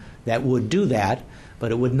regulation that would do that,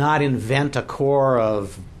 but it would not invent a corps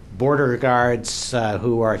of border guards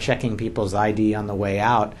who are checking people's ID on the way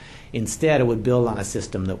out. Instead, it would build on a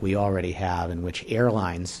system that we already have, in which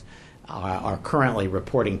airlines are currently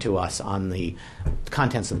reporting to us on the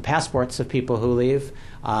contents of the passports of people who leave.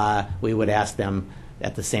 We would ask them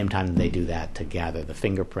at the same time they do that to gather the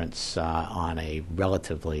fingerprints on a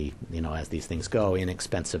relatively, as these things go,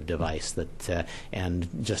 inexpensive device that and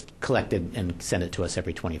just collect it and send it to us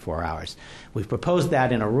every 24 hours. We've proposed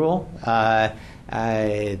that in a rule.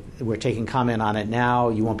 We're taking comment on it now.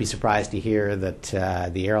 You won't be surprised to hear that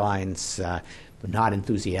the airlines are not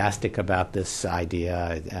enthusiastic about this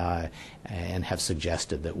idea and have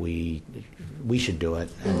suggested that we should do it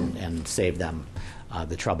and save them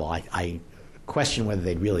the trouble. I question whether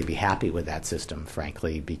they'd really be happy with that system,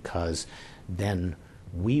 frankly, because then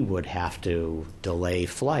we would have to delay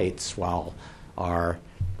flights while our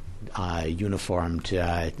uniformed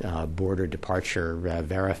border departure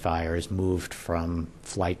verifiers moved from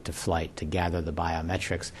flight to flight to gather the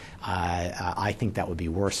biometrics. I think that would be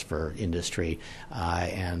worse for industry,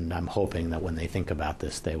 and I'm hoping that when they think about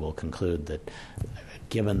this, they will conclude that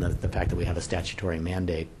given the fact that we have a statutory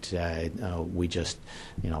mandate, we just,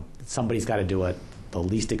 somebody's got to do it. The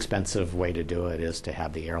least expensive way to do it is to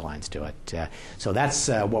have the airlines do it. So that's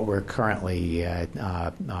what we're currently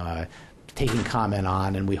taking comment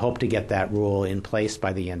on, and we hope to get that rule in place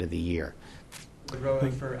by the end of the year. The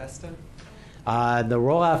rollout for ESTA? The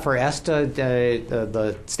rollout for ESTA,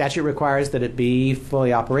 the statute requires that it be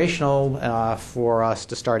fully operational for us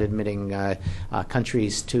to start admitting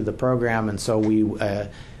countries to the program, and so we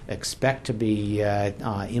expect to be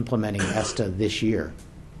implementing ESTA this year.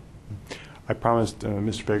 I promised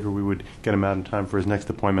Mr. Baker we would get him out in time for his next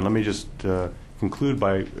appointment. Let me just conclude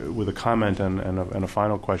with a comment and a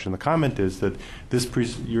final question. The comment is that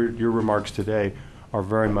your remarks today are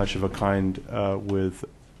very much of a kind with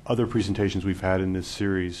other presentations we've had in this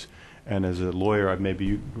series. And as a lawyer,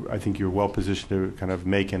 I think you're well positioned to kind of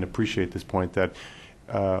make and appreciate this point that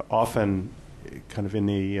often kind of in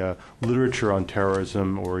the literature on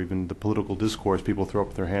terrorism or even the political discourse, people throw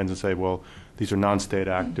up their hands and say, well, these are non-state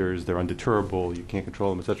actors, they're undeterrable, you can't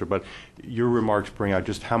control them, et cetera. But your remarks bring out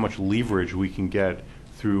just how much leverage we can get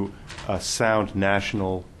through a sound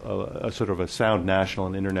national, sort of a sound national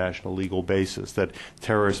and international legal basis, that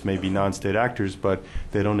terrorists may be non-state actors, but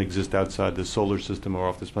they don't exist outside the solar system or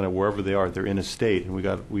off this planet. Wherever they are, they're in a state, and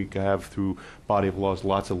we have, through body of laws,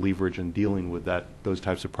 lots of leverage in dealing with those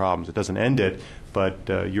types of problems. It doesn't end it, but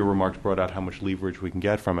your remarks brought out how much leverage we can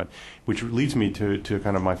get from it, which leads me to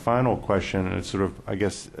kind of my final question, and it's sort of, I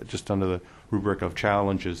guess, just under the rubric of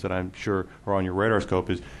challenges that I'm sure are on your radar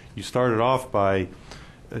scope, is you started off by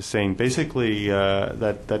saying basically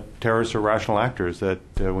that terrorists are rational actors, that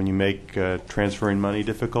when you make transferring money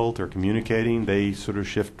difficult or communicating, they sort of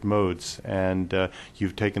shift modes. And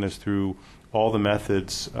you've taken us through all the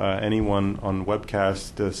methods. Anyone on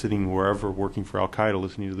webcast sitting wherever working for Al-Qaeda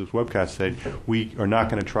listening to this webcast say, we are not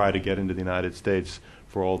going to try to get into the United States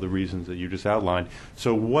for all the reasons that you just outlined.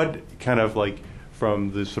 So what kind of, like,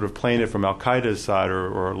 from the sort of playing it from Al-Qaeda's side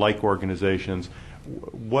or like organizations,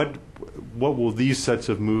 what will these sets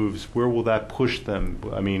of moves, where will that push them?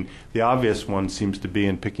 I mean, the obvious one seems to be,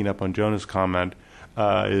 and picking up on Jonah's comment,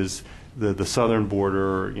 is the southern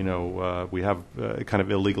border. We have a kind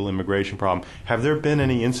of illegal immigration problem. Have there been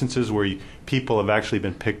any instances where people have actually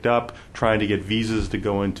been picked up trying to get visas to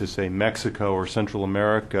go into, say, Mexico or Central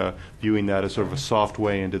America, viewing that as sort of a soft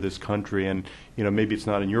way into this country? And maybe it's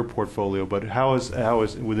not in your portfolio, but how is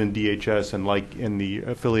within DHS and like in the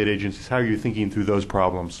affiliate agencies, how are you thinking through those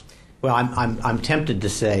problems? Well, I'm tempted to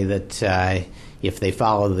say that if they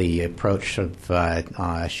follow the approach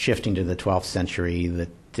of shifting to the 12th century, that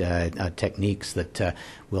techniques that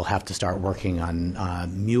we'll have to start working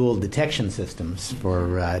on mule detection systems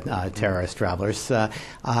for terrorist travelers.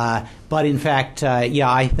 But in fact,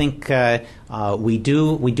 I think we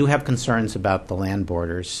do have concerns about the land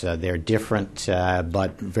borders. They're different,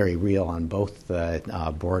 but very real on both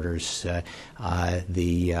borders.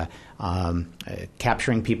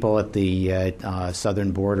 Capturing people at the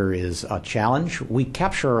southern border is a challenge. We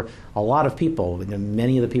capture a lot of people.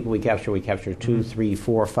 Many of the people we capture 2, 3,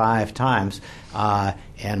 4, 5 times,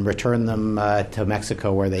 and return them to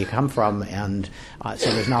Mexico where they come from, and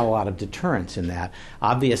so there's not a lot of deterrence in that.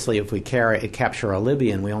 Obviously, if we capture a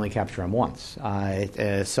Libyan, we only capture him once.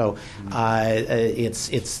 So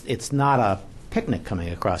it's not a picnic coming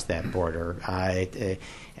across that border.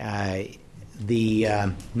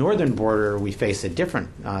 The northern border, we face a different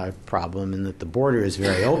problem in that the border is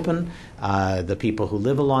very open. The people who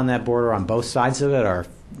live along that border on both sides of it are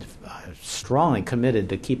strongly committed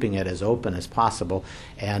to keeping it as open as possible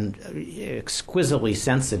and exquisitely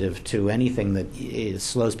sensitive to anything that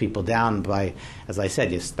slows people down by, as I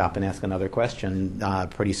said, you stop and ask another question,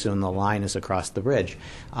 pretty soon the line is across the bridge.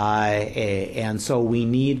 And so we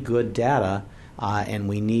need good data, and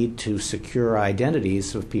we need to secure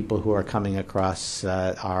identities of people who are coming across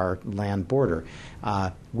our land border.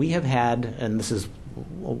 We have had, and this is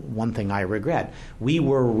one thing I regret, we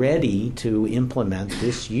were ready to implement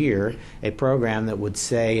this year a program that would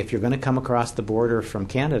say if you're going to come across the border from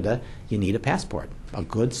Canada, you need a passport, a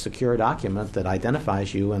good, secure document that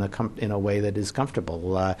identifies you in a way that is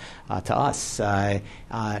comfortable to us.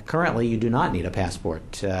 Currently, you do not need a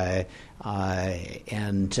passport,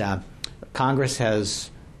 and Congress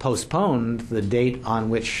has postponed the date on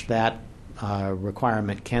which that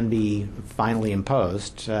requirement can be finally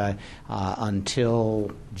imposed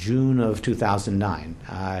until June of 2009.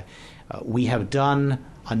 We have done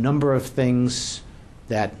a number of things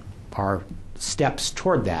that are steps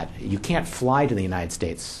toward that. You can't fly to the United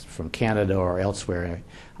States from Canada or elsewhere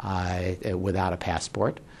without a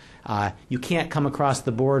passport. You can't come across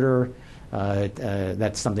the border.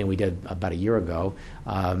 That's something we did about a year ago.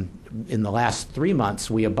 In the last 3 months,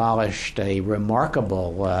 we abolished a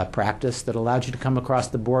remarkable practice that allowed you to come across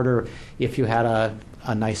the border if you had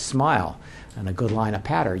a nice smile and a good line of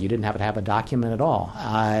patter. You didn't have to have a document at all.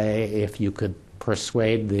 If you could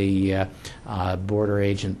persuade the border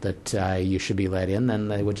agent that you should be let in, then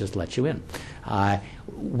they would just let you in.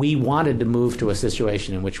 We wanted to move to a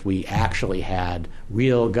situation in which we actually had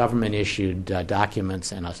real government-issued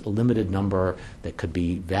documents and a limited number that could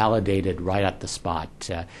be validated right at the spot.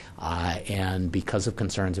 And because of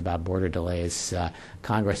concerns about border delays,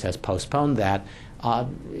 Congress has postponed that.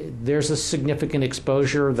 There's a significant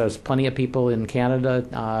exposure. There's plenty of people in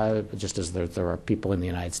Canada, just as there are people in the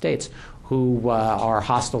United States, who are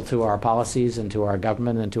hostile to our policies and to our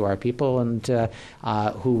government and to our people, and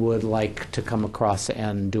who would like to come across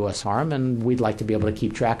and do us harm, and we'd like to be able to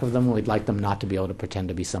keep track of them. We'd like them not to be able to pretend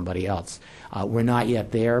to be somebody else. We're not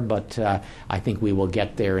yet there, but I think we will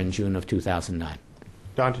get there in June of 2009.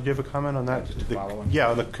 Don, did you have a comment on that? Just to follow on. Yeah,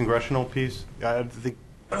 on the congressional piece. I think,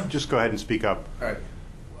 just go ahead and speak up. All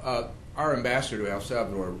right. Our ambassador to El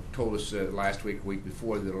Salvador told us last week, week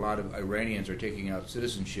before, that a lot of Iranians are taking out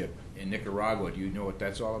citizenship in Nicaragua. Do you know what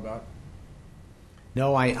that's all about?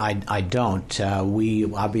 No, I don't.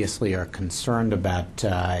 We obviously are concerned about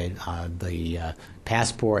the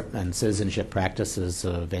passport and citizenship practices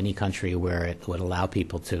of any country where it would allow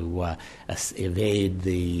people to evade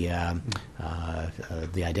the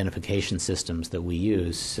identification systems that we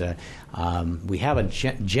use. We have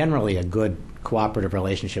generally a good cooperative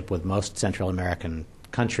relationship with most Central American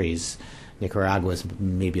countries. Nicaragua is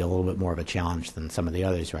maybe a little bit more of a challenge than some of the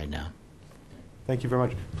others right now. Thank you very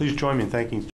much. Please join me in thanking